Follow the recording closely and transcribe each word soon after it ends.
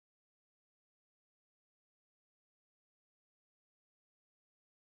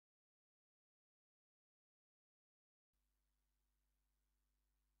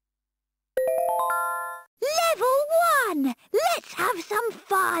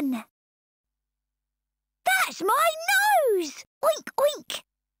fun. That's my nose! Oink, oink.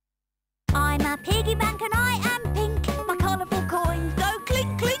 I'm a piggy bank and I am pink. My colourful coins go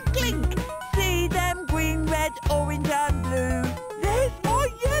clink, clink, clink. See them green, red, orange and blue. There's my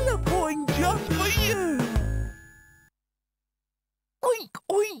yellow coin just for you. Oink,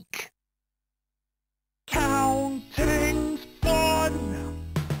 oink. Counting's fun.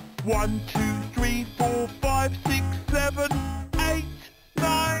 1, 2, 3, 4, 5, 6, 7, 8,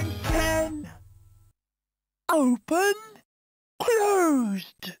 9, 10. Open,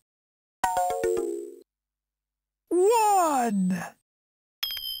 closed. 1,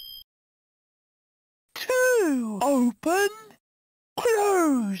 2, open,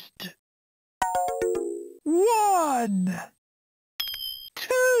 closed. 1,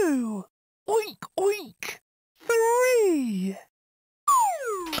 2, oink, oink. 3,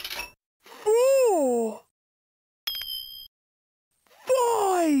 4,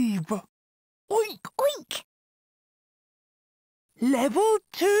 5, Oink, oink. Level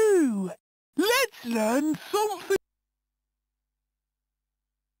 2. Let's learn something.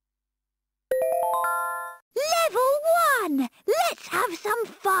 Level 1. Let's have some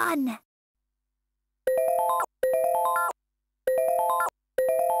fun.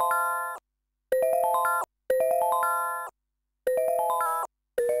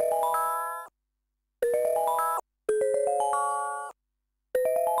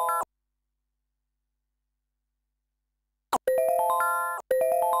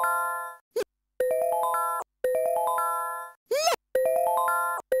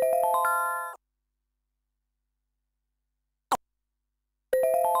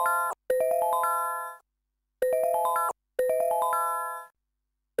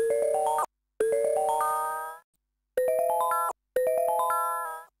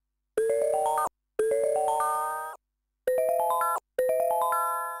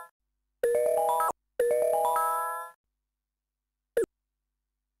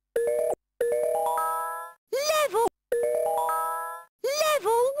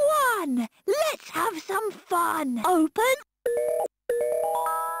 Level 1. Let's have some fun. Open.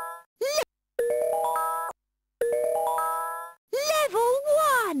 Level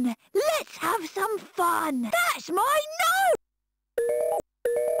 1. Let's have some fun. That's my nose.